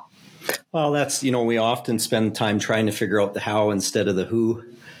 So, well, that's, we often spend time trying to figure out the how instead of the who.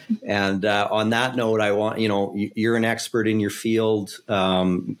 And on that note, I want, you're an expert in your field.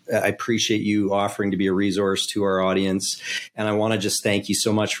 I appreciate you offering to be a resource to our audience. And I want to just thank you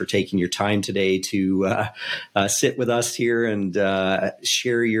so much for taking your time today to sit with us here and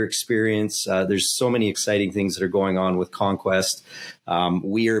share your experience. There's so many exciting things that are going on with Conquest.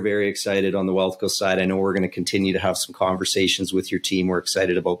 We are very excited on the Wealth Coast side. I know we're going to continue to have some conversations with your team. We're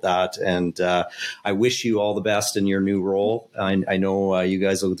excited about that. And I wish you all the best in your new role. I know you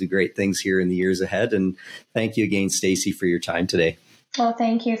guys will do great things here in the years ahead. And thank you again, Stacie, for your time today. Well,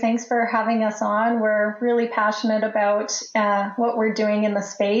 thank you. Thanks for having us on. We're really passionate about what we're doing in the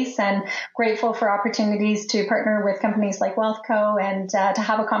space, and grateful for opportunities to partner with companies like WealthCo and to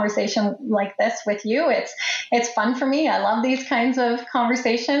have a conversation like this with you. It's fun for me. I love these kinds of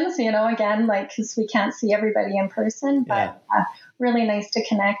conversations, again, because we can't see everybody in person, but really nice to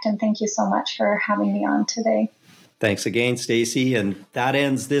connect. And thank you so much for having me on today. Thanks again, Stacie. And that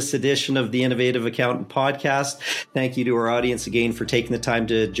ends this edition of the Innovative Accountant Podcast. Thank you to our audience again for taking the time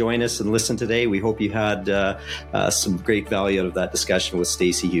to join us and listen today. We hope you had some great value out of that discussion with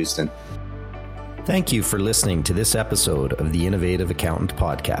Stacie Joosten. Thank you for listening to this episode of the Innovative Accountant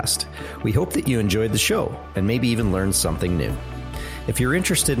Podcast. We hope that you enjoyed the show and maybe even learned something new. If you're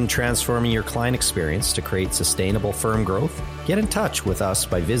interested in transforming your client experience to create sustainable firm growth, get in touch with us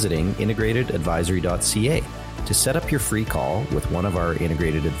by visiting integratedadvisory.ca. to set up your free call with one of our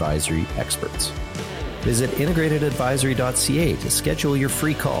integrated advisory experts. Visit integratedadvisory.ca to schedule your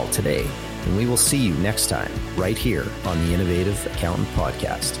free call today. and we will see you next time right here on the Innovative Accountant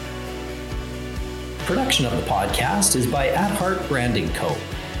Podcast. Production of the podcast is by At Heart Branding Co.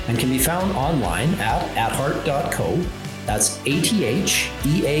 and can be found online at atheart.co. That's ATHEART.co.